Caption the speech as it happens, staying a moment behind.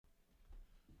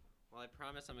Well, I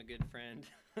promise I'm a good friend.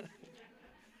 Just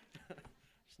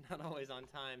not always on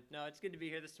time. No, it's good to be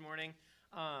here this morning.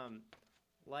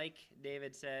 Like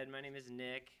David said, my name is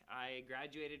Nick. I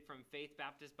graduated from Faith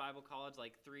Baptist Bible College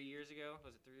like 3 years ago.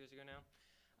 Was it 3 years ago now?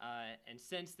 And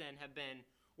since then have been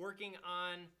working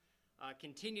on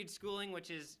continued schooling, which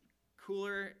is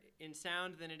cooler in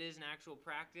sound than it is in actual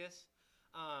practice,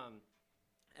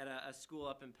 at a school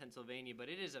up in Pennsylvania. But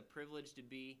it is a privilege to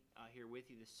be here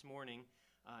with you this morning,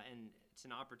 and it's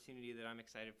an opportunity that I'm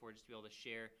excited for, just to be able to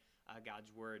share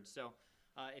God's Word. So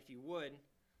if you would,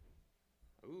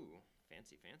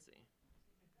 fancy.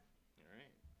 All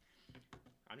right.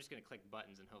 I'm just going to click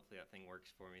buttons, and hopefully that thing works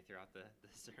for me throughout the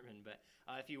sermon. But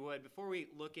if you would, before we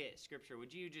look at Scripture,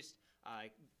 would you just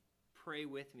pray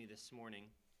with me this morning?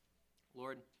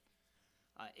 Lord,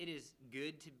 it is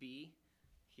good to be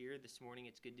here this morning.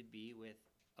 It's good to be with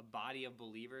a body of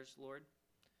believers, Lord,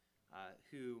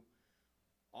 who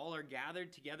all are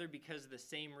gathered together because of the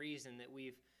same reason, that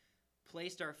we've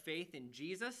placed our faith in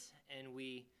Jesus, and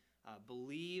we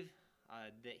believe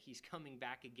that he's coming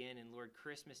back again. And Lord,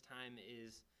 Christmas time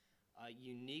is a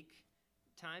unique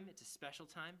time. It's a special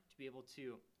time to be able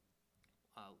to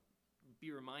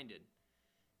be reminded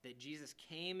that Jesus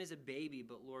came as a baby,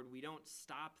 but Lord, we don't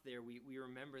stop there. We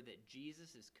remember that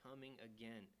Jesus is coming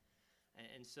again.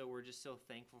 And so we're just so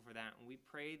thankful for that. And we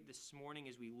pray this morning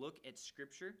as we look at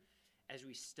Scripture, as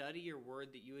we study your word,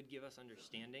 that you would give us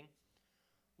understanding.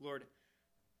 Lord,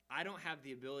 I don't have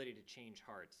the ability to change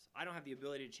hearts. I don't have the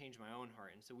ability to change my own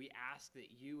heart. And so we ask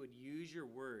that you would use your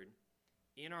word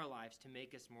in our lives to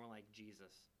make us more like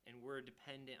Jesus. And we're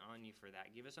dependent on you for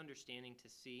that. Give us understanding to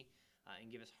see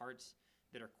and give us hearts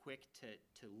that are quick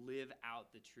to live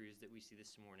out the truths that we see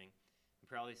this morning. We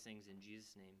pray all these things in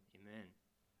Jesus' name. Amen.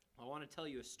 I want to tell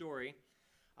you a story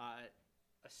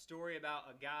about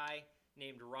a guy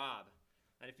named Rob.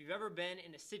 And if you've ever been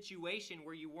in a situation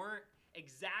where you weren't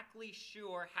exactly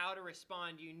sure how to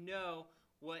respond, you know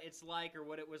what it's like, or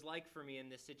what it was like for me in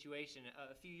this situation.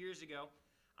 A few years ago,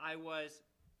 I was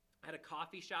at a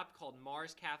coffee shop called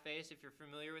Mars Cafe. So if you're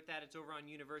familiar with that, it's over on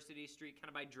University Street, kind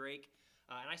of by Drake.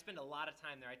 And I spend a lot of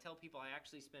time there. I tell people I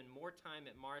actually spend more time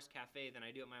at Mars Cafe than I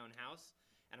do at my own house.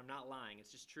 And I'm not lying.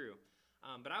 It's just true.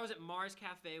 But I was at Mars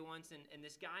Cafe once, and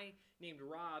this guy named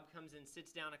Rob comes and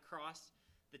sits down across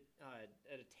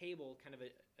at a table kind of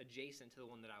adjacent to the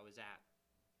one that I was at.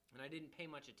 And I didn't pay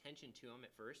much attention to him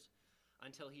at first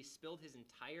until he spilled his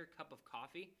entire cup of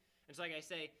coffee. And so like I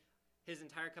say, his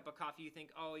entire cup of coffee, you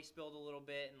think, oh, he spilled a little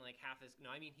bit and like half his... No,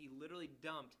 I mean, he literally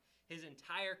dumped his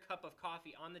entire cup of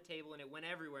coffee on the table, and it went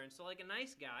everywhere. And so like a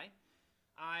nice guy,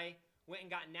 I went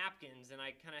and got napkins, and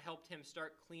I kind of helped him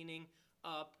start cleaning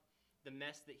up the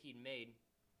mess that he'd made.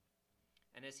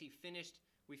 And as we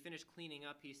finished cleaning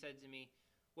up, he said to me,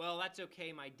 well, that's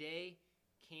okay. My day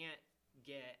can't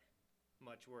get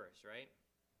much worse, right?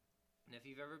 And if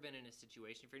you've ever been in a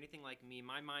situation, for anything like me,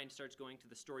 my mind starts going to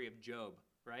the story of Job,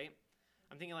 right?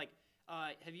 I'm thinking like,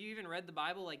 have you even read the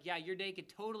Bible? Like, yeah, your day could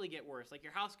totally get worse. Like,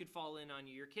 your house could fall in on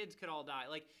you. Your kids could all die.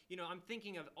 Like, I'm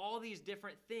thinking of all these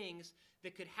different things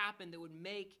that could happen that would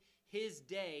make his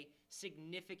day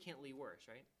significantly worse,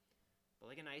 right? But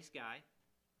like a nice guy,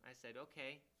 I said,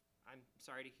 okay, I'm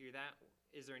sorry to hear that.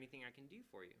 Is there anything I can do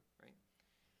for you, right?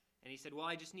 And he said, well,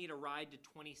 I just need a ride to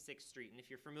 26th Street. And if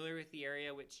you're familiar with the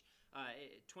area, which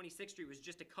 26th Street was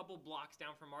just a couple blocks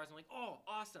down from Mars, I'm like, oh,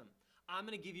 awesome. I'm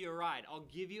going to give you a ride. I'll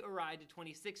give you a ride to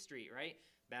 26th Street, right?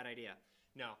 Bad idea.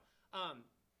 No.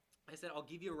 I said, I'll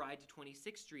give you a ride to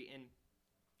 26th Street. And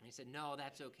he said, no,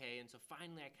 that's okay. And so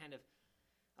finally I kind of,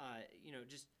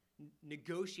 just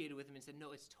negotiated with him and said,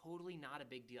 no, it's totally not a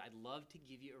big deal. I'd love to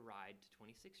give you a ride to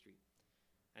 26th Street.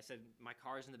 I said, my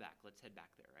car's in the back. Let's head back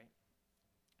there, right?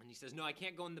 And he says, no, I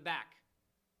can't go in the back.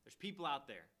 There's people out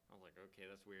there. I was like, okay,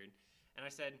 that's weird. And I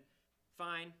said,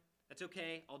 fine, that's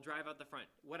okay. I'll drive out the front.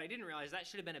 What I didn't realize, that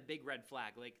should have been a big red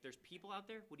flag. Like, there's people out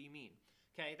there? What do you mean?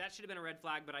 Okay, that should have been a red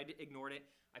flag, but I ignored it.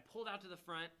 I pulled out to the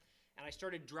front, and I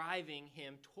started driving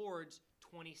him towards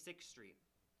 26th Street.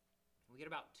 We get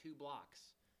about 2 blocks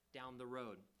down the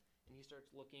road, and he starts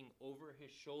looking over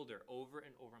his shoulder over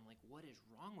and over. I'm like, what is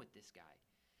wrong with this guy?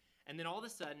 And then all of a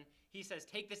sudden, he says,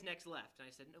 take this next left. And I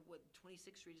said, no, what,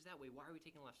 26th Street is that way. Why are we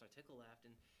taking a left? So I took a left,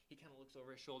 and he kind of looks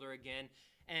over his shoulder again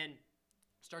and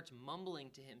starts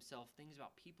mumbling to himself things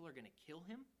about people are going to kill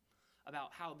him, about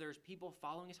how there's people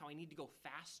following us, how I need to go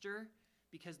faster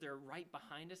because they're right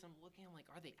behind us. I'm looking, I'm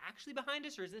like, are they actually behind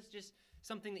us, or is this just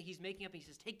something that he's making up? And he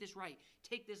says, take this right,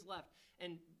 take this left,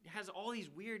 and has all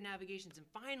these weird navigations. And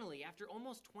finally, after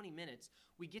almost 20 minutes,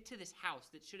 we get to this house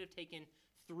that should have taken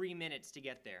 3 minutes to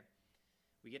get there.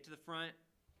 We get to the front.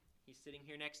 He's sitting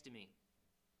here next to me.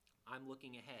 I'm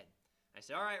looking ahead. I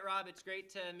said, all right, Rob, it's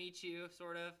great to meet you,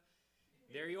 sort of.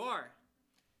 There you are.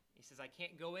 He says, I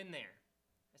can't go in there.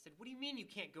 I said, what do you mean you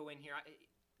can't go in here?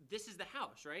 This is the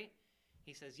house, right?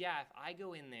 He says, yeah, if I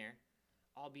go in there,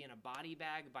 I'll be in a body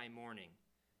bag by morning.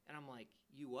 And I'm like,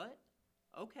 you what?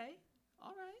 Okay,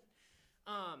 all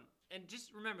right. And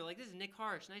just remember, like, this is Nick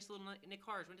Harsh, nice little Nick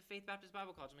Harsh, went to Faith Baptist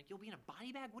Bible College. I'm like, you'll be in a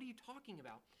body bag? What are you talking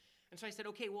about? And so I said,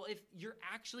 okay, well, if you're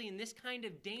actually in this kind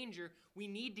of danger, we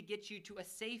need to get you to a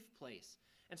safe place.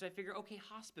 And so I figure, okay,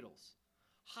 hospitals.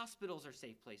 Hospitals are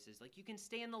safe places. Like, you can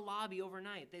stay in the lobby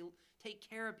overnight. They take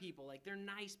care of people. Like, they're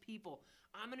nice people.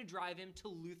 I'm going to drive him to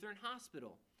Lutheran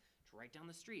Hospital. It's right down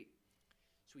the street.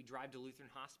 So we drive to Lutheran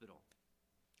Hospital.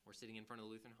 We're sitting in front of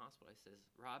the Lutheran Hospital. I says,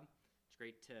 Rob, it's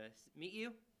great to meet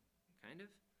you, kind of.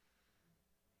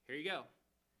 Here you go.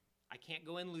 I can't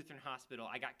go in Lutheran Hospital.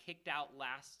 I got kicked out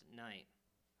last night.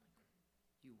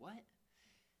 You what?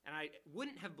 And I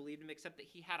wouldn't have believed him except that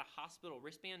he had a hospital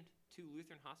wristband to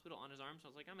Lutheran Hospital on his arm. So I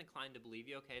was like, I'm inclined to believe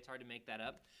you. Okay, it's hard to make that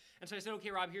up. And so I said,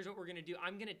 okay, Rob, here's what we're going to do.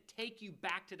 I'm going to take you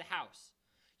back to the house.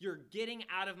 You're getting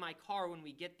out of my car when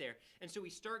we get there. And so we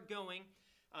start going.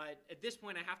 At this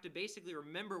point, I have to basically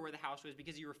remember where the house was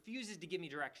because he refuses to give me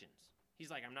directions. He's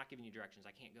like, I'm not giving you directions.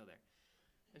 I can't go there.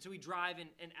 And so we drive,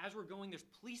 and as we're going, there's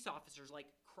police officers, like,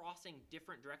 crossing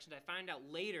different directions. I find out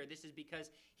later this is because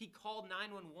he called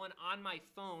 911 on my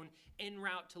phone en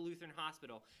route to Lutheran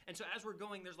Hospital. And so as we're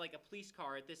going, there's, like, a police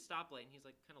car at this stoplight, and he's,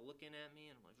 like, kind of looking at me,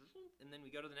 and I'm like, and then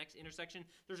we go to the next intersection.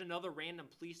 There's another random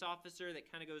police officer that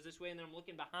kind of goes this way, and then I'm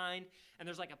looking behind, and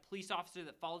there's, like, a police officer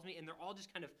that follows me, and they're all just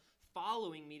kind of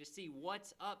following me to see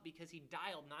what's up because he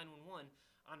dialed 911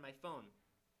 on my phone.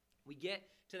 We get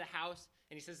to the house,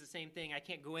 and he says the same thing. I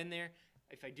can't go in there.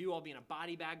 If I do, I'll be in a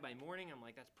body bag by morning. I'm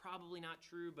like, that's probably not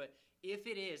true, but if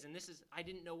it is, and this is, I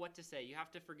didn't know what to say. You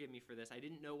have to forgive me for this. I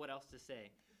didn't know what else to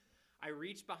say. I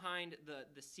reached behind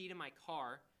the seat of my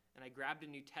car, and I grabbed a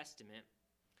New Testament,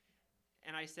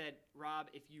 and I said, Rob,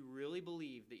 if you really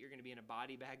believe that you're going to be in a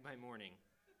body bag by morning,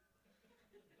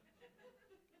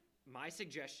 my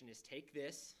suggestion is take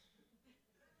this,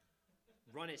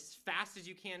 run as fast as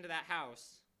you can to that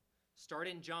house, start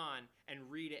in John, and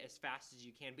read it as fast as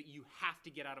you can, but you have to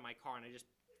get out of my car. And I just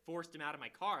forced him out of my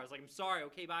car. I was like, I'm sorry,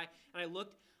 okay, bye. And I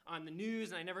looked on the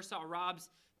news, and I never saw Rob's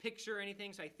picture or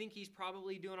anything, so I think he's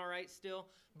probably doing all right still.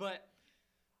 But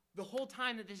the whole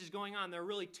time that this is going on, there are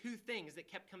really two things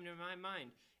that kept coming to my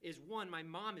mind. Is one, my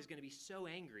mom is going to be so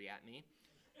angry at me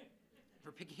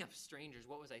for picking up strangers.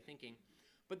 What was I thinking?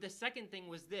 But the second thing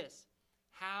was this.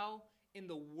 How in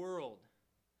the world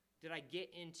did I get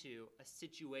into a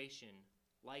situation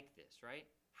like this, right?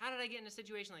 How did I get in a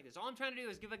situation like this? All I'm trying to do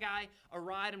is give a guy a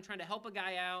ride. I'm trying to help a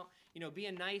guy out, be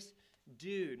a nice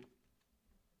dude.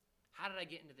 How did I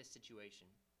get into this situation?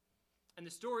 And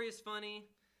the story is funny.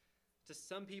 To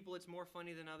some people, it's more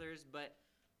funny than others, but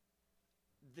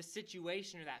the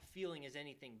situation or that feeling is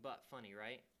anything but funny,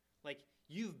 right? Like,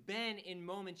 you've been in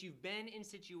moments, you've been in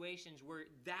situations where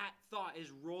that thought is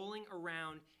rolling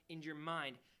around in your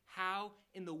mind. How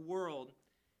in the world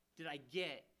did I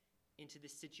get into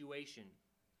this situation?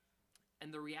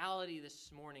 And the reality this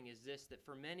morning is this, that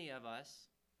for many of us,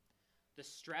 the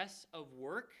stress of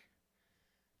work,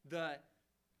 the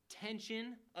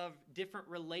tension of different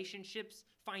relationships,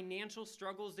 financial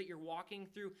struggles that you're walking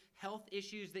through, health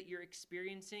issues that you're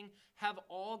experiencing, have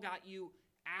all got you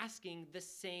asking the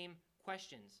same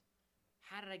questions.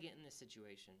 How did I get in this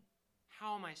situation?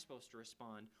 How am I supposed to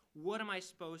respond? What am I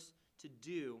supposed to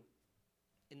do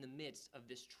in the midst of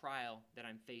this trial that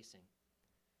I'm facing?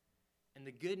 And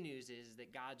the good news is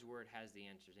that God's Word has the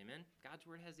answers. Amen? God's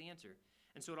Word has the answer.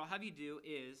 And so what I'll have you do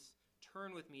is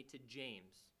turn with me to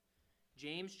James.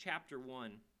 James chapter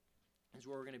 1 is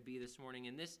where we're going to be this morning.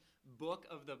 And this book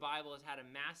of the Bible has had a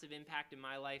massive impact in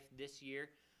my life this year.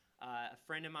 A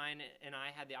friend of mine and I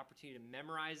had the opportunity to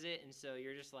memorize it, and so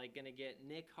you're just like going to get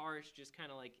Nick Harsh just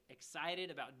kind of like excited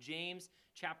about James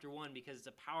chapter 1 because it's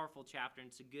a powerful chapter and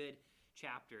it's a good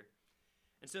chapter.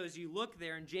 And so as you look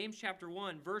there in James chapter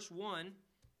 1, verse 1,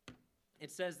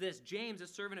 it says this, James, a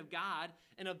servant of God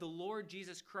and of the Lord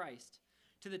Jesus Christ,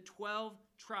 to the 12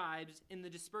 tribes in the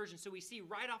dispersion. So we see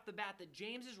right off the bat that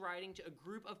James is writing to a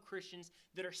group of Christians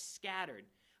that are scattered.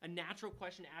 A natural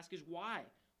question to ask is why?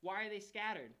 Why are they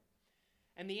scattered?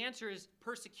 And the answer is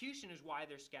persecution is why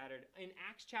they're scattered. In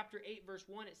Acts chapter 8, verse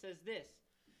 1, it says this,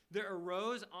 there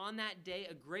arose on that day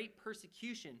a great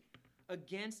persecution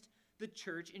against the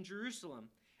church in Jerusalem,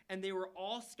 and they were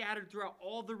all scattered throughout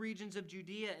all the regions of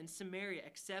Judea and Samaria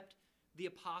except the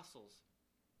apostles.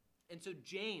 And so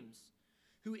James,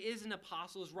 who is an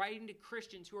apostle, is writing to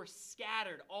Christians who are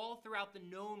scattered all throughout the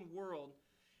known world.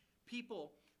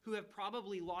 People who have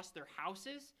probably lost their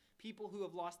houses, people who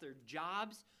have lost their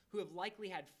jobs, who have likely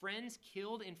had friends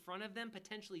killed in front of them,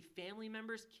 potentially family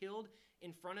members killed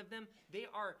in front of them. They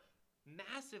are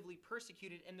massively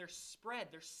persecuted, and they're spread,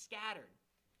 they're scattered.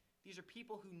 These are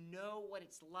people who know what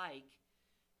it's like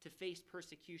to face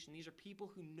persecution. These are people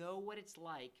who know what it's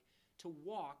like to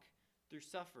walk through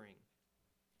suffering.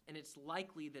 And it's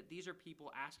likely that these are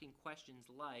people asking questions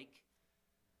like,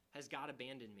 has God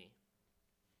abandoned me?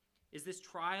 Is this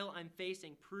trial I'm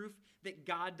facing proof that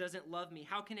God doesn't love me?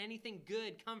 How can anything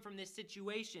good come from this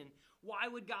situation? Why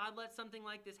would God let something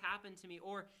like this happen to me?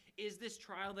 Or is this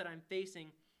trial that I'm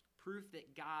facing proof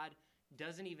that God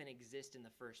doesn't even exist in the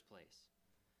first place?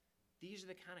 These are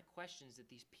the kind of questions that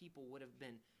these people would have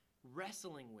been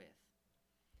wrestling with.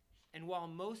 And while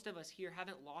most of us here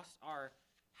haven't lost our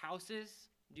houses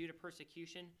due to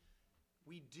persecution,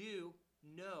 we do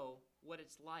know what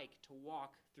it's like to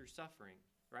walk through suffering,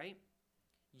 right?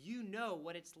 You know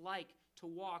what it's like to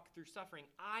walk through suffering.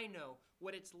 I know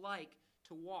what it's like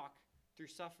to walk through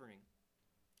suffering.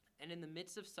 And in the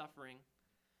midst of suffering,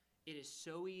 it is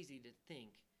so easy to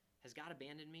think, has God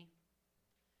abandoned me?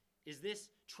 Is this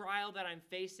trial that I'm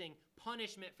facing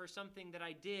punishment for something that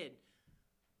I did?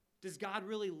 Does God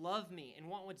really love me and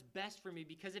want what's best for me?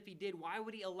 Because if he did, why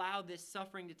would he allow this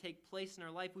suffering to take place in our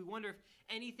life? We wonder if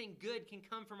anything good can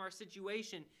come from our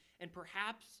situation. And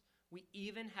perhaps we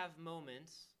even have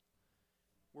moments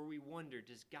where we wonder,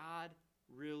 does God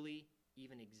really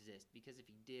even exist? Because if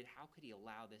he did, how could he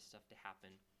allow this stuff to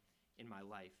happen in my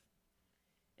life?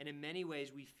 And in many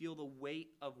ways, we feel the weight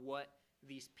of what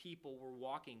these people were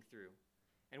walking through.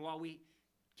 And while we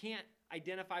can't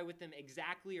identify with them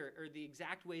exactly or the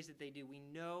exact ways that they do, we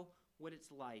know what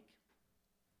it's like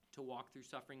to walk through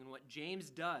suffering. And what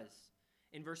James does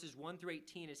in verses 1 through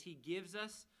 18 is he gives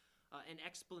us an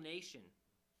explanation.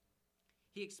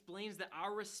 He explains that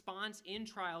our response in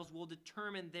trials will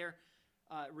determine their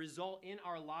result in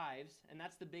our lives. And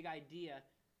that's the big idea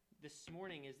this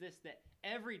morning, is this, that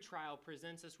every trial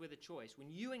presents us with a choice.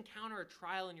 When you encounter a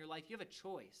trial in your life, you have a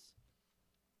choice.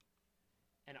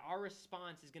 And our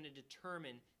response is going to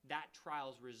determine that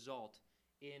trial's result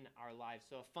in our lives.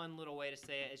 So a fun little way to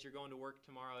say it as you're going to work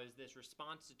tomorrow is this: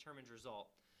 response determines result.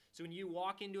 So when you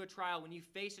walk into a trial, when you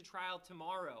face a trial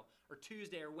tomorrow or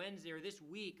Tuesday or Wednesday or this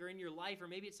week or in your life, or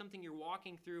maybe it's something you're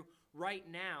walking through right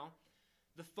now,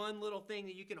 the fun little thing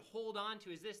that you can hold on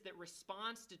to is this, that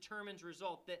response determines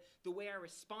result, that the way I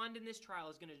respond in this trial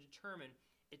is going to determine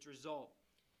its result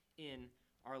in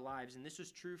our lives. And this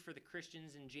was true for the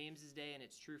Christians in James's day, and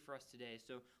it's true for us today.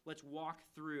 So let's walk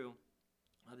through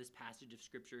this passage of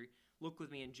Scripture. Look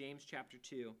with me in James chapter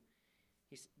 2.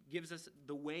 He gives us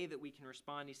the way that we can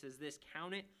respond. He says this: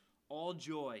 count it all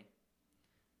joy,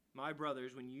 my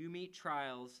brothers, when you meet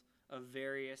trials of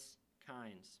various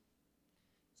kinds.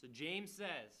 So James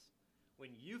says, when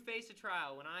you face a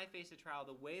trial, when I face a trial,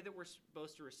 the way that we're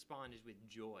supposed to respond is with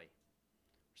joy.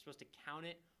 We're supposed to count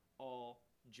it all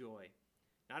joy.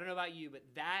 Now, I don't know about you, but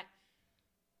that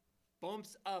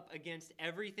bumps up against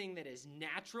everything that is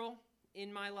natural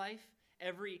in my life,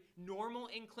 every normal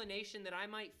inclination that I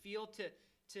might feel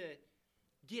to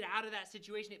get out of that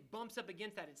situation. It bumps up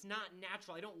against that. It's not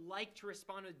natural. I don't like to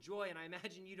respond with joy, and I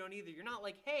imagine you don't either. You're not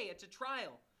like, hey, it's a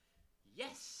trial.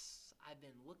 Yes, I've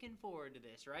been looking forward to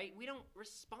this, right? We don't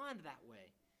respond that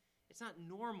way. It's not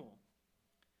normal.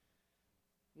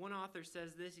 One author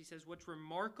says this. He says, what's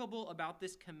remarkable about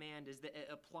this command is that it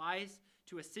applies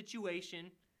to a situation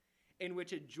in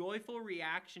which a joyful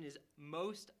reaction is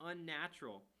most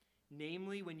unnatural,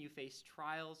 namely when you face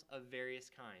trials of various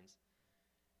kinds.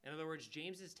 In other words,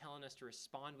 James is telling us to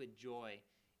respond with joy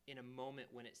in a moment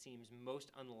when it seems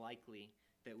most unlikely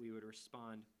that we would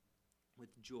respond with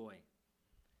joy.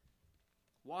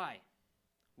 Why?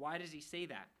 Why does he say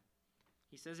that?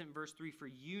 He says in verse 3, for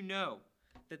you know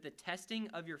that the testing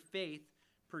of your faith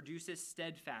produces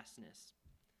steadfastness.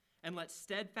 And let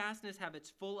steadfastness have its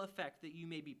full effect, that you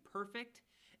may be perfect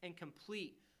and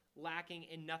complete, lacking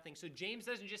in nothing. So James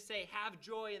doesn't just say have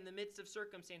joy in the midst of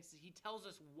circumstances. He tells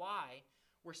us why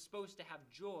we're supposed to have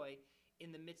joy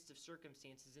in the midst of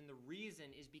circumstances. And the reason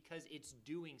is because it's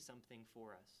doing something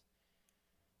for us.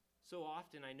 So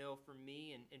often, I know for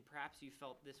me, and perhaps you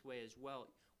felt this way as well,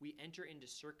 we enter into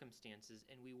circumstances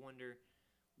and we wonder,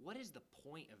 what is the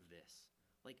point of this?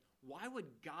 Like, why would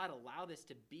God allow this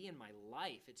to be in my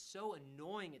life? It's so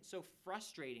annoying. It's so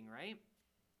frustrating, right?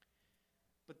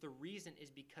 But the reason is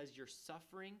because your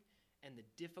suffering and the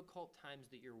difficult times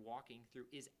that you're walking through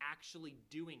is actually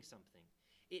doing something.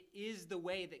 It is the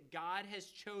way that God has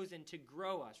chosen to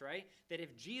grow us, right? That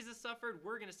if Jesus suffered,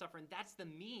 we're going to suffer, and that's the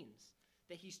means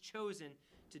that he's chosen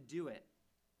to do it.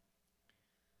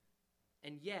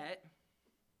 And yet,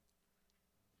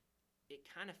 it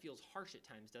kind of feels harsh at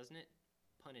times, doesn't it?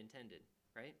 Pun intended,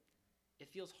 right? It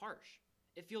feels harsh.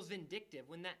 It feels vindictive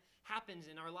when that happens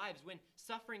in our lives. When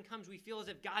suffering comes, we feel as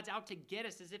if God's out to get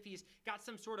us, as if he's got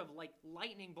some sort of like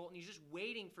lightning bolt and he's just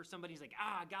waiting for somebody. He's like,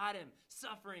 got him,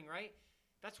 suffering, right?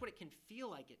 That's what it can feel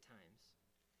like at times.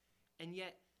 And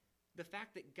yet, the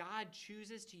fact that God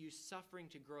chooses to use suffering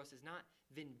to grow us is not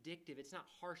vindictive. It's not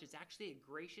harsh. It's actually a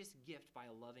gracious gift by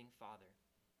a loving Father.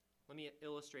 Let me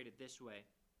illustrate it this way.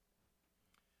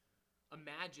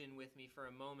 Imagine with me for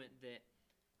a moment that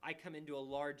I come into a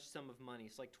large sum of money.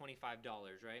 It's like $25,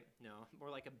 right? No, more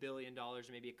like $1 billion, or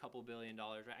maybe a couple $1 billion,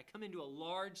 right? I come into a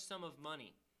large sum of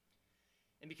money.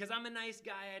 And because I'm a nice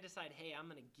guy, I decide, hey, I'm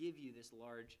going to give you this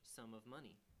large sum of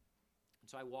money. And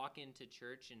so I walk into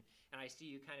church, and I see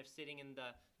you kind of sitting in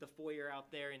the foyer out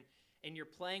there, and you're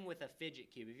playing with a fidget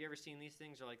cube. Have you ever seen these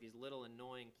things? They're like these little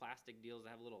annoying plastic deals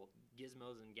that have little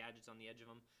gizmos and gadgets on the edge of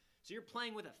them. So you're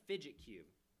playing with a fidget cube.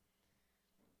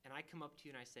 And I come up to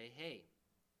you and I say, hey,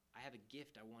 I have a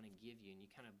gift I want to give you. And you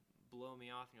kind of blow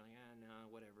me off and you're like, no,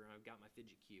 whatever. I've got my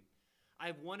fidget cube. I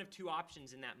have one of two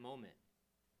options in that moment.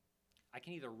 I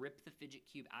can either rip the fidget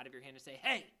cube out of your hand and say,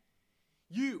 hey,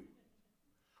 you,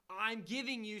 I'm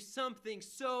giving you something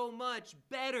so much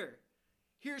better.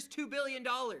 Here's $2 billion,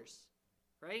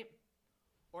 right?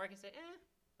 Or I can say,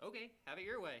 okay, have it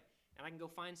your way. And I can go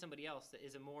find somebody else that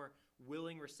is a more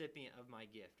willing recipient of my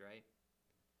gift, right?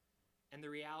 And the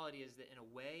reality is that in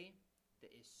a way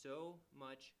that is so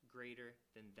much greater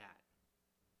than that,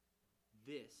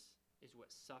 this is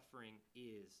what suffering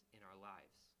is in our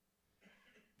lives.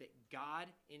 That God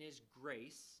in his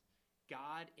grace,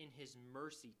 God in his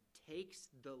mercy takes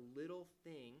the little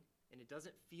thing, and it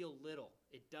doesn't feel little,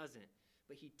 it doesn't,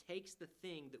 but he takes the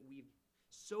thing that we've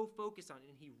so focused on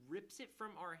and he rips it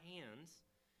from our hands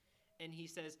and he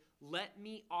says, let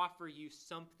me offer you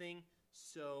something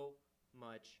so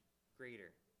much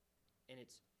greater. And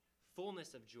it's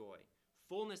fullness of joy,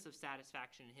 fullness of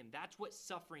satisfaction in him. That's what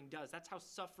suffering does. That's how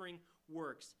suffering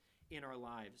works in our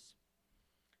lives.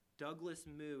 Douglas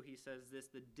Moo, he says this,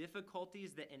 the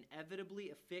difficulties that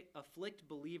inevitably afflict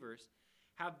believers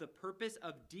have the purpose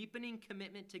of deepening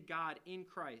commitment to God in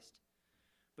Christ.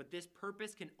 But this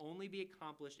purpose can only be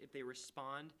accomplished if they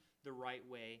respond the right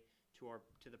way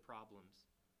to the problems.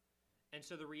 And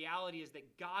so the reality is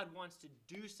that God wants to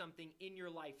do something in your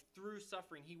life through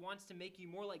suffering. He wants to make you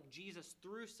more like Jesus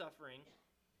through suffering.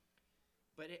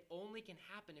 But it only can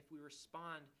happen if we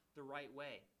respond the right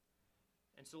way.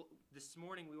 And so this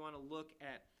morning we want to look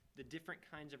at the different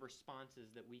kinds of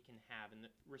responses that we can have. And the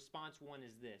response one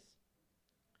is this.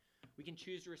 We can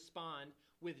choose to respond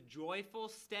with joyful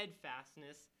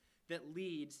steadfastness that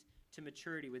leads to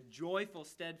maturity. With joyful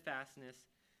steadfastness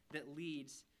that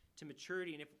leads to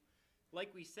maturity. And if, like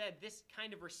we said, this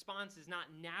kind of response is not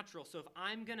natural. So if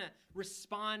I'm going to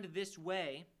respond this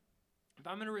way, if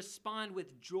I'm going to respond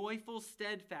with joyful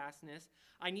steadfastness,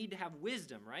 I need to have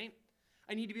wisdom, right?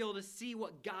 I need to be able to see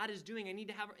what God is doing. I need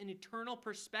to have an eternal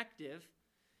perspective.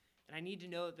 And I need to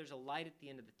know that there's a light at the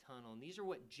end of the tunnel. And these are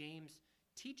what James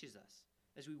teaches us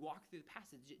as we walk through the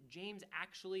passage. James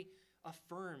actually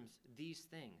affirms these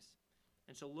things.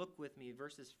 And so look with me,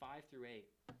 verses 5 through 8.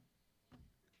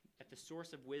 At the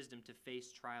source of wisdom to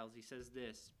face trials, he says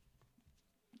this.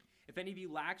 If any of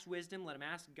you lacks wisdom, let him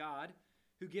ask God,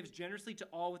 who gives generously to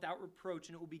all without reproach,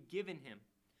 and it will be given him.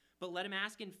 But let him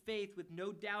ask in faith with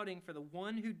no doubting, for the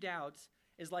one who doubts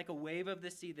is like a wave of the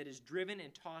sea that is driven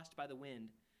and tossed by the wind.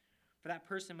 For that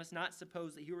person must not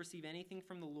suppose that he will receive anything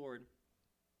from the Lord.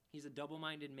 He's a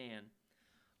double-minded man,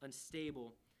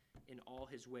 unstable in all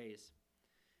his ways.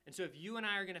 And so if you and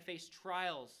I are going to face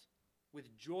trials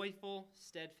with joyful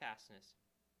steadfastness,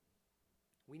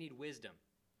 we need wisdom.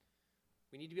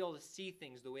 We need to be able to see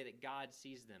things the way that God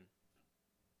sees them.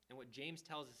 And what James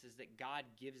tells us is that God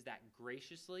gives that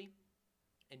graciously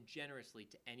and generously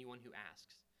to anyone who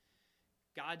asks.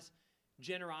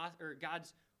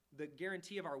 The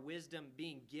guarantee of our wisdom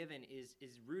being given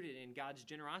is rooted in God's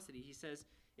generosity. He says,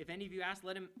 if any of you ask,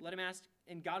 let him ask,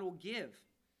 and God will give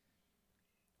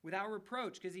without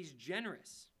reproach, because he's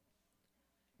generous.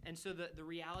 And so the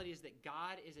reality is that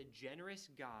God is a generous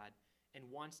God and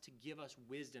wants to give us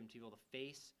wisdom to be able to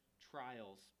face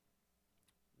trials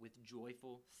with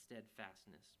joyful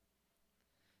steadfastness.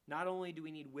 Not only do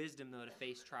we need wisdom, though, to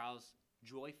face trials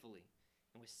joyfully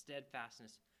and with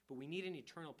steadfastness, but we need an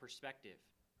eternal perspective,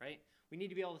 right? We need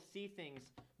to be able to see things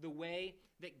the way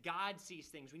that God sees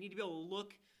things. We need to be able to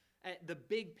look at the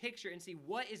big picture and see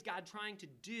what is God trying to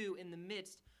do in the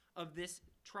midst of this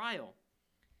trial.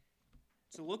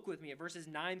 So look with me at verses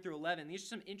 9 through 11. These are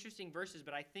some interesting verses,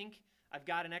 but I think I've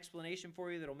got an explanation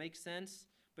for you that'll make sense.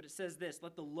 But it says this: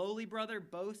 "Let the lowly brother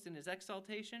boast in his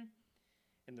exaltation,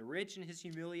 and the rich in his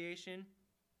humiliation,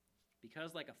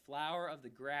 because like a flower of the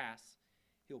grass,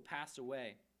 he'll pass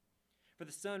away. For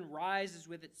the sun rises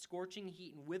with its scorching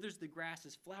heat and withers the grass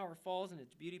as flower falls and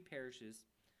its beauty perishes.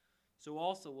 So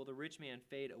also will the rich man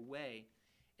fade away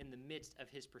in the midst of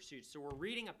his pursuits." So we're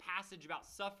reading a passage about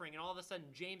suffering, and all of a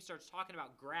sudden James starts talking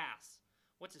about grass.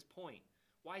 What's his point?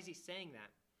 Why is he saying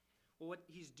that? Well, what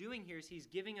he's doing here is he's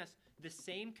giving us the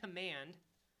same command,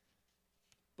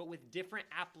 but with different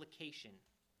application.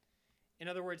 In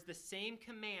other words, the same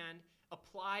command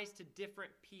applies to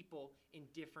different people in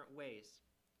different ways.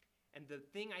 And the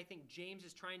thing I think James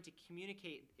is trying to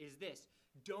communicate is this: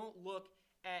 don't look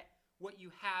at what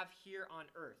you have here on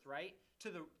earth, right?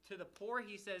 To the poor,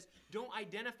 he says, don't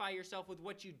identify yourself with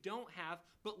what you don't have,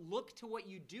 but look to what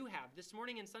you do have. This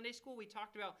morning in Sunday school, we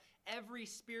talked about every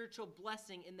spiritual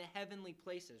blessing in the heavenly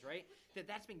places, right?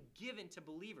 That's been given to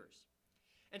believers.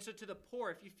 And so to the poor,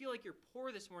 if you feel like you're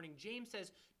poor this morning, James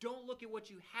says, don't look at what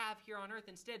you have here on earth.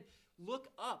 Instead,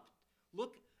 look up.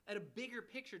 Look at a bigger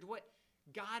picture to what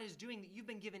God is doing, that you've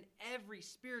been given every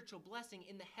spiritual blessing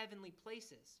in the heavenly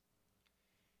places.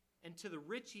 And to the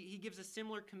rich, he gives a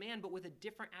similar command, but with a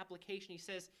different application. He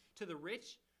says, to the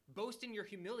rich, boast in your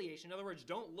humiliation. In other words,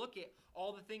 don't look at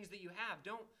all the things that you have.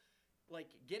 Don't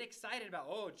get excited about,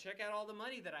 oh, check out all the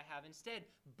money that I have. Instead,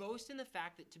 boast in the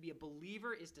fact that to be a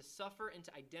believer is to suffer and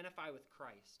to identify with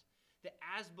Christ. That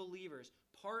as believers,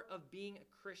 part of being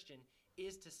a Christian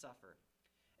is to suffer.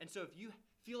 And so if you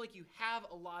feel like you have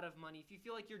a lot of money, if you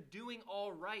feel like you're doing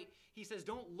all right, he says,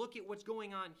 don't look at what's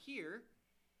going on here.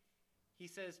 He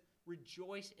says,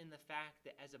 rejoice in the fact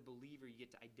that as a believer you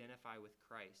get to identify with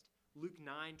Christ. Luke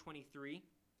 9:23,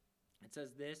 it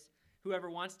says this: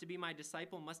 "Whoever wants to be my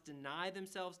disciple must deny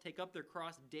themselves, take up their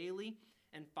cross daily,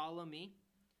 and follow me."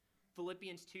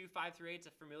 Philippians 2:5-8, it's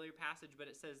a familiar passage, but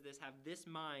it says this: "Have this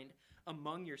mind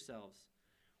among yourselves,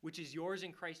 which is yours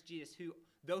in Christ Jesus, who,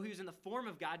 though he was in the form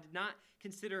of God, did not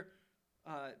consider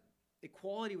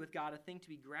equality with God a thing to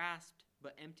be grasped,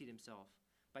 but emptied himself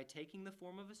by taking the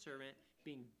form of a servant,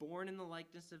 being born in the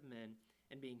likeness of men,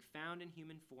 and being found in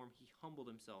human form, he humbled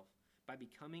himself by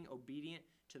becoming obedient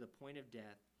to the point of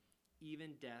death,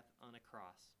 even death on a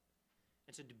cross."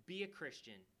 And so to be a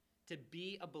Christian, to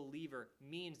be a believer,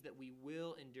 means that we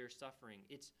will endure suffering.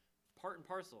 It's part and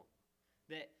parcel.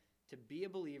 That to be a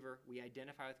believer, we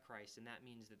identify with Christ, and that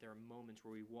means that there are moments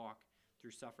where we walk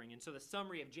through suffering. And so the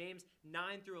summary of James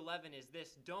 9-11 is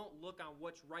this: don't look on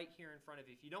what's right here in front of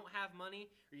you. If you don't have money,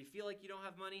 or you feel like you don't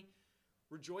have money,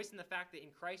 rejoice in the fact that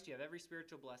in Christ you have every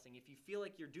spiritual blessing. If you feel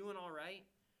like you're doing all right,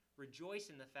 rejoice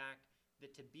in the fact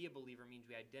that to be a believer means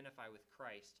we identify with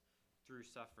Christ through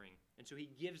suffering. And so he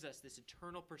gives us this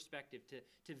eternal perspective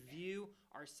to view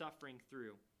our suffering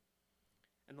through.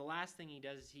 And the last thing he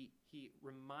does is he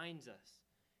reminds us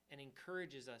and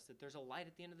encourages us that there's a light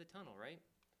at the end of the tunnel, right?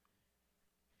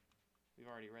 We've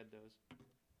already read those.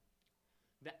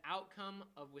 The outcome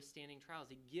of withstanding trials.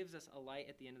 He gives us a light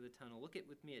at the end of the tunnel. Look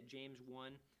with me at James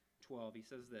 1:12. He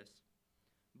says this: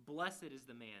 "Blessed is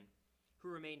the man who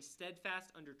remains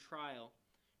steadfast under trial,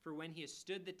 for when he has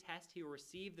stood the test, he will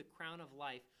receive the crown of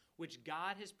life, which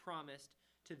God has promised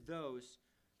to those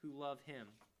who love him."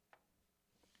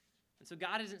 And so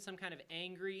God isn't some kind of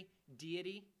angry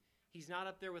deity. He's not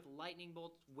up there with lightning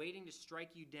bolts waiting to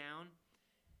strike you down.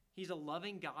 He's a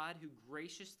loving God who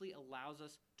graciously allows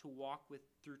us to walk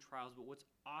through trials. But what's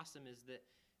awesome is that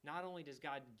not only does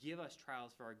God give us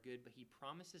trials for our good, but he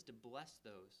promises to bless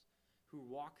those who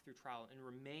walk through trial and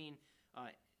remain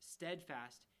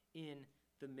steadfast in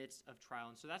the midst of trial.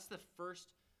 And so that's the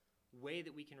first way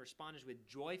that we can respond, is with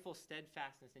joyful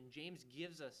steadfastness. And James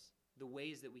gives us the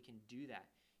ways that we can do that.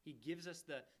 He gives us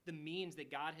the means that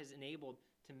God has enabled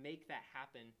to make that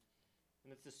happen.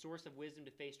 And it's the source of wisdom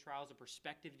to face trials, a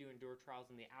perspective to endure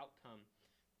trials, and the outcome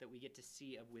that we get to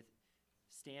see of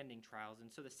withstanding trials.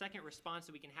 And so the second response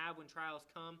that we can have when trials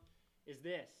come is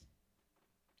this: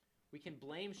 we can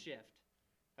blame shift.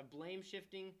 A blame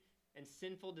shifting and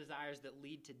sinful desires that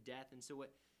lead to death. And so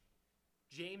what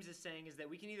James is saying is that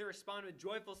we can either respond with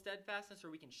joyful steadfastness,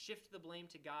 or we can shift the blame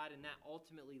to God, and that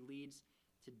ultimately leads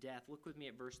to death. Look with me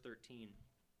at verse 13.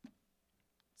 It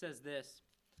says this: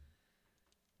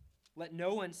 "Let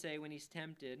no one say when he's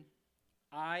tempted,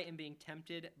 'I am being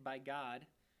tempted by God,'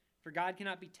 for God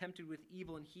cannot be tempted with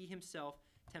evil, and he himself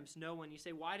tempts no one. You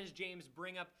say, why does James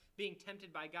bring up being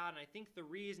tempted by God? And I think the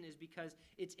reason is because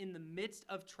it's in the midst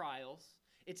of trials,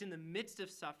 it's in the midst of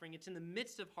suffering, it's in the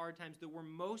midst of hard times that we're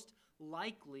most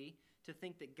likely to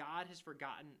think that God has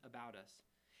forgotten about us.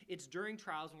 It's during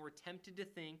trials when we're tempted to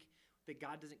think that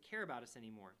God doesn't care about us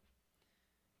anymore.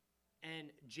 And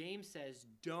James says,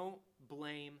 don't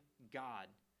blame God.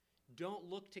 Don't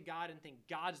look to God and think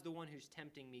God's the one who's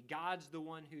tempting me. God's the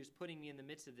one who's putting me in the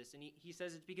midst of this. And he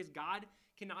says it's because God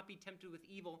cannot be tempted with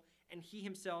evil, and he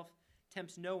himself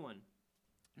tempts no one.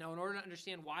 Now, in order to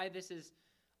understand why this is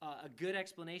a good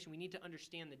explanation, we need to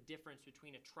understand the difference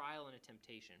between a trial and a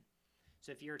temptation.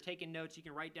 So if you're taking notes, you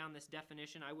can write down this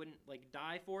definition. I wouldn't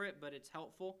die for it, but it's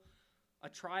helpful. A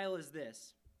trial is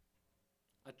this.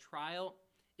 A trial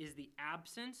is the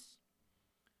absence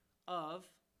of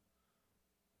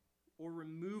or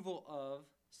removal of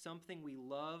something we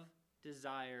love,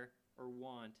 desire, or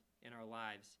want in our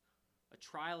lives. A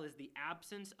trial is the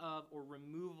absence of or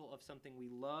removal of something we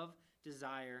love,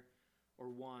 desire, or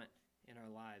want in our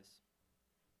lives.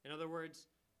 In other words,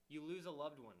 you lose a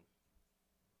loved one.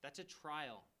 That's a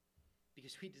trial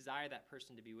because we desire that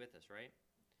person to be with us, right?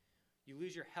 You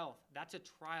lose your health. That's a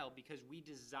trial because we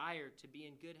desire to be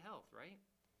in good health, right?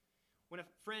 When a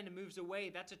friend moves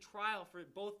away, that's a trial for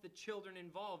both the children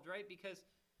involved, right? Because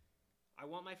I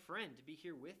want my friend to be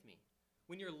here with me.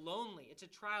 When you're lonely, it's a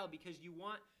trial because you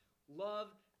want love,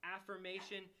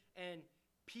 affirmation, and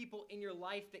people in your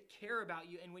life that care about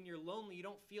you. And when you're lonely, you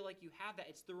don't feel like you have that.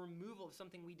 It's the removal of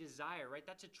something we desire, right?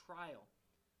 That's a trial.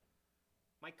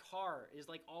 My car is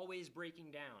always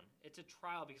breaking down. It's a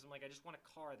trial because I just want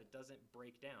a car that doesn't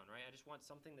break down, right? I just want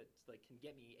something that can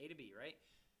get me A to B, right?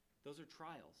 Those are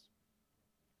trials.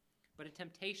 But a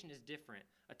temptation is different.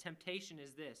 A temptation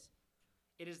is this.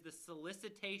 It is the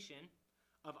solicitation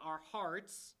of our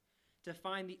hearts to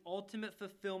find the ultimate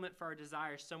fulfillment for our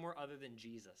desires somewhere other than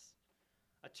Jesus.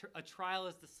 A trial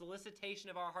is the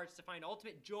solicitation of our hearts to find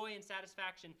ultimate joy and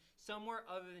satisfaction somewhere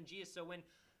other than Jesus. So when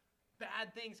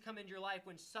bad things come into your life,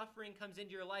 when suffering comes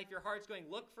into your life, your heart's going,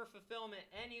 look for fulfillment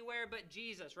anywhere but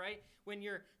Jesus, right? When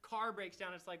your car breaks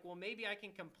down, it's well, maybe I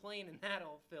can complain and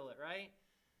that'll fill it, right?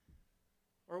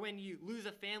 Or when you lose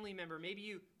a family member, maybe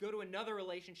you go to another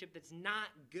relationship that's not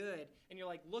good, and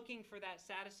you're looking for that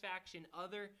satisfaction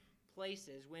other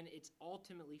places when it's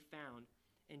ultimately found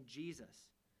in Jesus.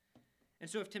 And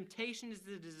so if temptation is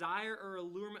the desire or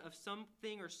allurement of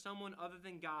something or someone other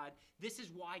than God, this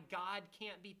is why God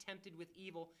can't be tempted with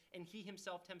evil, and he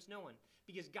himself tempts no one.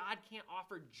 Because God can't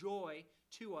offer joy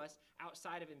to us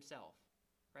outside of himself,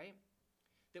 right?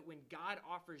 That when God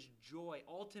offers joy,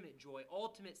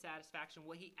 ultimate satisfaction,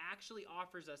 what he actually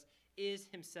offers us is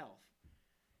himself.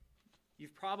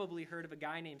 You've probably heard of a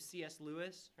guy named C.S.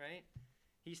 Lewis, right?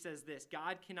 He says this,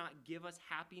 God cannot give us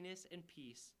happiness and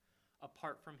peace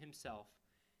apart from himself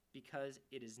because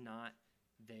it is not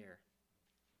there.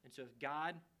 And so if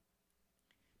God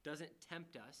doesn't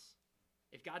tempt us,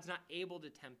 if God's not able to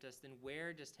tempt us, then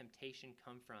where does temptation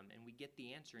come from? And we get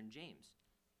the answer in James.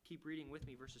 Keep reading with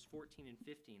me verses 14 and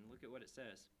 15. Look at what it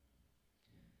says.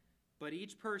 But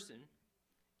each person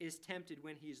is tempted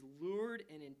when he is lured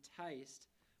and enticed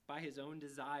by his own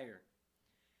desire.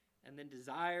 And then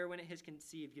desire, when it has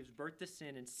conceived, gives birth to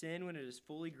sin. And sin, when it is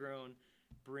fully grown,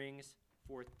 brings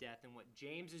forth death. And what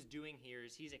James is doing here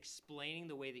is he's explaining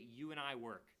the way that you and I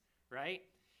work, right?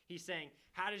 He's saying,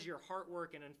 how does your heart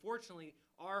work? And unfortunately,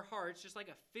 our heart's just like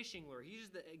a fishing lure. He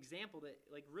uses the example that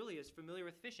really is familiar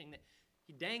with fishing, that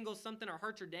he dangles something, our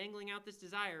hearts are dangling out this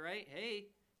desire, right? Hey,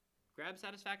 grab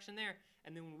satisfaction there.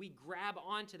 And then when we grab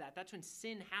onto that, that's when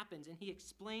sin happens. And he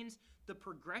explains the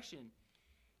progression.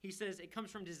 He says it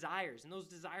comes from desires, and those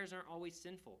desires aren't always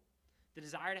sinful. The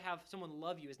desire to have someone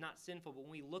love you is not sinful, but when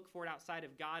we look for it outside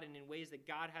of God and in ways that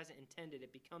God hasn't intended,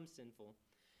 it becomes sinful.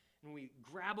 And when we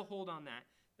grab a hold on that,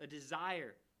 a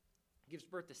desire gives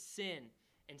birth to sin,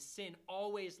 and sin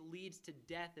always leads to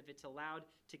death if it's allowed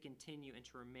to continue and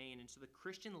to remain. And so the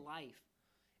Christian life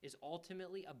is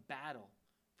ultimately a battle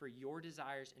for your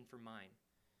desires and for mine.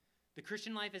 The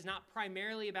Christian life is not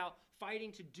primarily about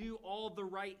fighting to do all the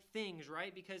right things,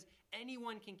 right? Because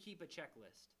anyone can keep a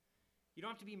checklist. You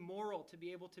don't have to be moral to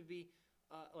be able to be,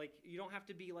 you don't have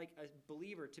to be like a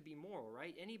believer to be moral,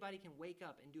 right? Anybody can wake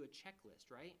up and do a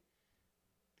checklist, right?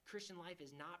 The Christian life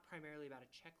is not primarily about a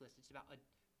checklist. It's about a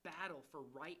battle for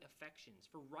right affections,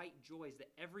 for right joys, that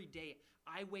every day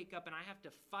I wake up and I have to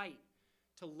fight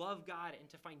to love God and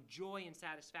to find joy and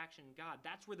satisfaction in God.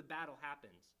 That's where the battle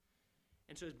happens.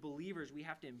 And so as believers, we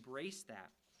have to embrace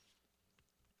that.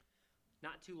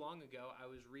 Not too long ago, I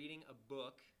was reading a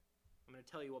book. I'm going to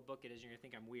tell you what book it is. You're going to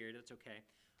think I'm weird. That's okay.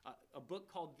 A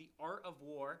book called The Art of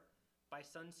War by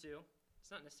Sun Tzu. It's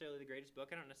not necessarily the greatest book.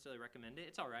 I don't necessarily recommend it.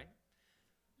 It's all right.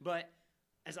 But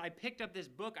as I picked up this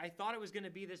book, I thought it was going to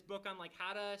be this book on like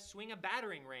how to swing a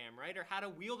battering ram, right? Or how to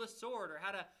wield a sword, or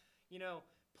how to,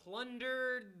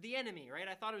 plunder the enemy, right?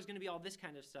 I thought it was going to be all this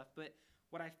kind of stuff. But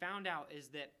what I found out is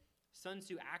that Sun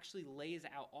Tzu actually lays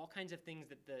out all kinds of things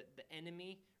that the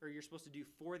enemy, or you're supposed to do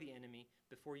for the enemy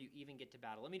before you even get to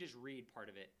battle. Let me just read part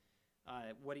of it.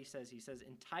 What he says,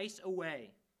 entice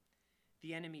away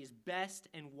the enemy's best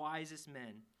and wisest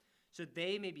men, so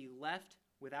they may be left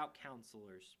without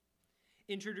counselors.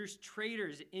 Introduce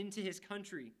traitors into his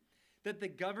country, that the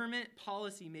government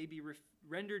policy may be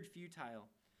rendered futile.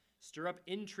 Stir up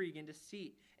intrigue and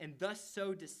deceit, and thus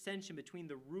sow dissension between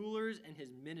the rulers and his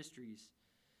ministers,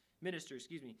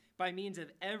 by means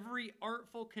of every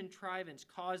artful contrivance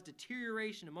cause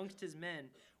deterioration amongst his men,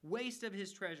 waste of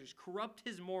his treasures, corrupt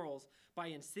his morals by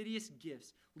insidious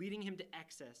gifts, leading him to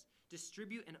excess,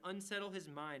 distribute and unsettle his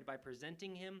mind by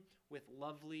presenting him with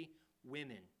lovely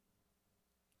women.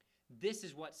 This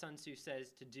is what Sun Tzu says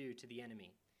to do to the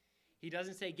enemy. He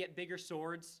doesn't say get bigger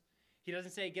swords. He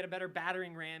doesn't say get a better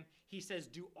battering ram. He says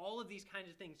do all of these kinds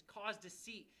of things, cause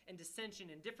deceit and dissension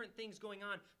and different things going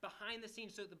on behind the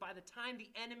scenes so that by the time the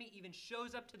enemy even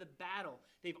shows up to the battle,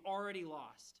 they've already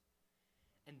lost.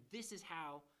 And this is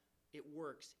how it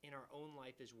works in our own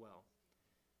life as well.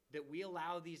 That we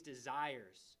allow these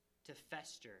desires to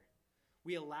fester.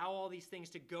 We allow all these things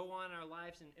to go on in our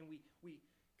lives, and we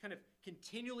kind of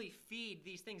continually feed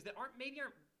these things that aren't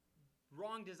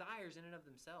wrong desires in and of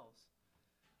themselves.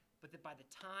 But that by the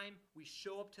time we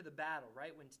show up to the battle,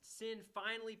 right, when sin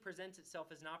finally presents itself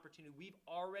as an opportunity, we've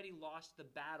already lost the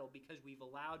battle because we've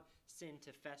allowed sin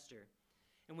to fester.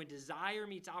 And when desire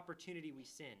meets opportunity, we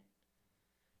sin.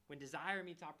 When desire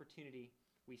meets opportunity,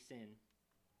 we sin.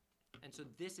 And so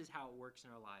this is how it works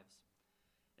in our lives.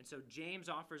 And so James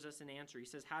offers us an answer. He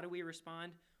says, how do we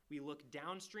respond? We look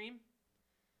downstream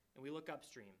and we look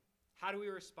upstream. How do we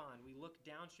respond? We look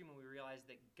downstream and we realize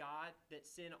that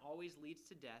sin always leads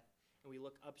to death. And we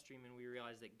look upstream and we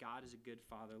realize that God is a good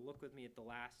father. Look with me at the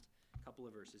last couple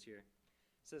of verses here.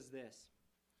 It says this,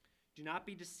 do not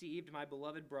be deceived, my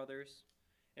beloved brothers.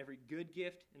 Every good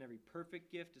gift and every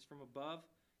perfect gift is from above,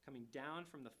 coming down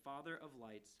from the Father of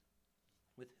lights,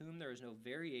 with whom there is no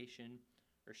variation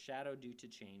or shadow due to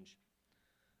change.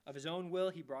 Of his own will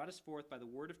he brought us forth by the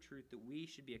word of truth, that we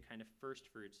should be a kind of first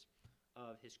fruits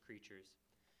of his creatures.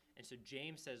 And so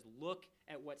James says, look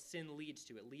at what sin leads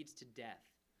to. It leads to death.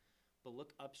 But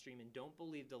look upstream and don't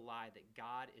believe the lie that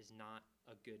God is not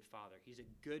a good father. He's a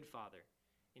good father,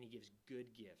 and he gives good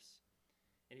gifts.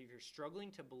 And if you're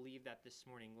struggling to believe that this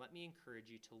morning, let me encourage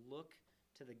you to look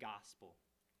to the gospel,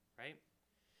 right?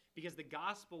 Because the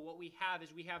gospel, what we have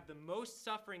is we have the most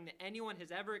suffering that anyone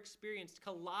has ever experienced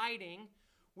colliding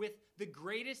with the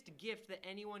greatest gift that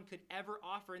anyone could ever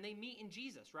offer. And they meet in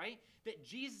Jesus, right? That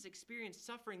Jesus experienced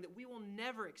suffering that we will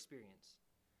never experience.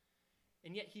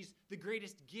 And yet he's the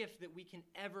greatest gift that we can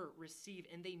ever receive.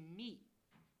 And they meet.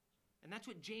 And that's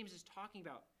what James is talking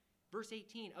about. Verse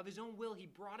 18, of his own will he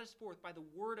brought us forth by the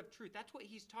word of truth. That's what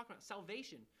he's talking about,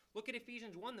 salvation. Look at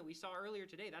Ephesians 1 that we saw earlier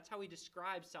today. That's how he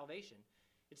describes salvation.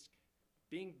 It's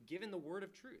being given the word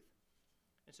of truth.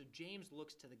 And so James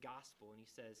looks to the gospel and he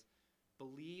says,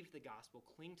 believe the gospel,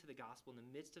 cling to the gospel in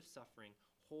the midst of suffering,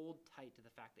 hold tight to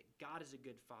the fact that God is a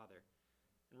good father.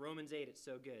 In Romans 8, it's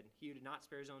so good. He who did not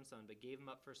spare his own son, but gave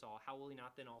him up for us all, how will he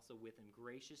not then also with him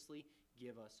graciously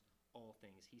give us all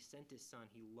things? He sent his son.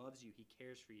 He loves you. He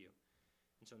cares for you.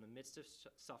 And so in the midst of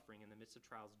suffering, in the midst of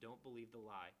trials, don't believe the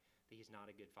lie that he's not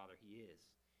a good father. He is.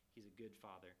 He's a good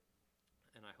father.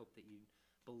 And I hope that you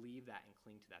believe that and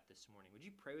cling to that this morning. Would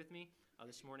you pray with me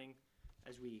this morning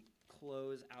as we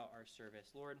close out our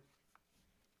service? Lord,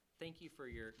 thank you for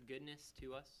your goodness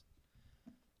to us.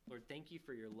 Lord, thank you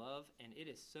for your love. And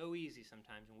it is so easy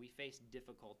sometimes when we face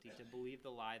difficulty to believe the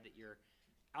lie that you're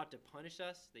out to punish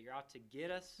us, that you're out to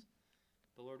get us.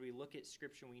 But Lord, we look at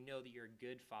Scripture and we know that you're a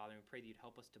good Father, and we pray that you'd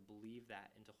help us to believe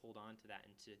that and to hold on to that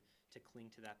and to cling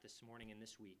to that this morning and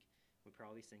this week. We pray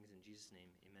all these things in Jesus'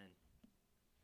 name. Amen.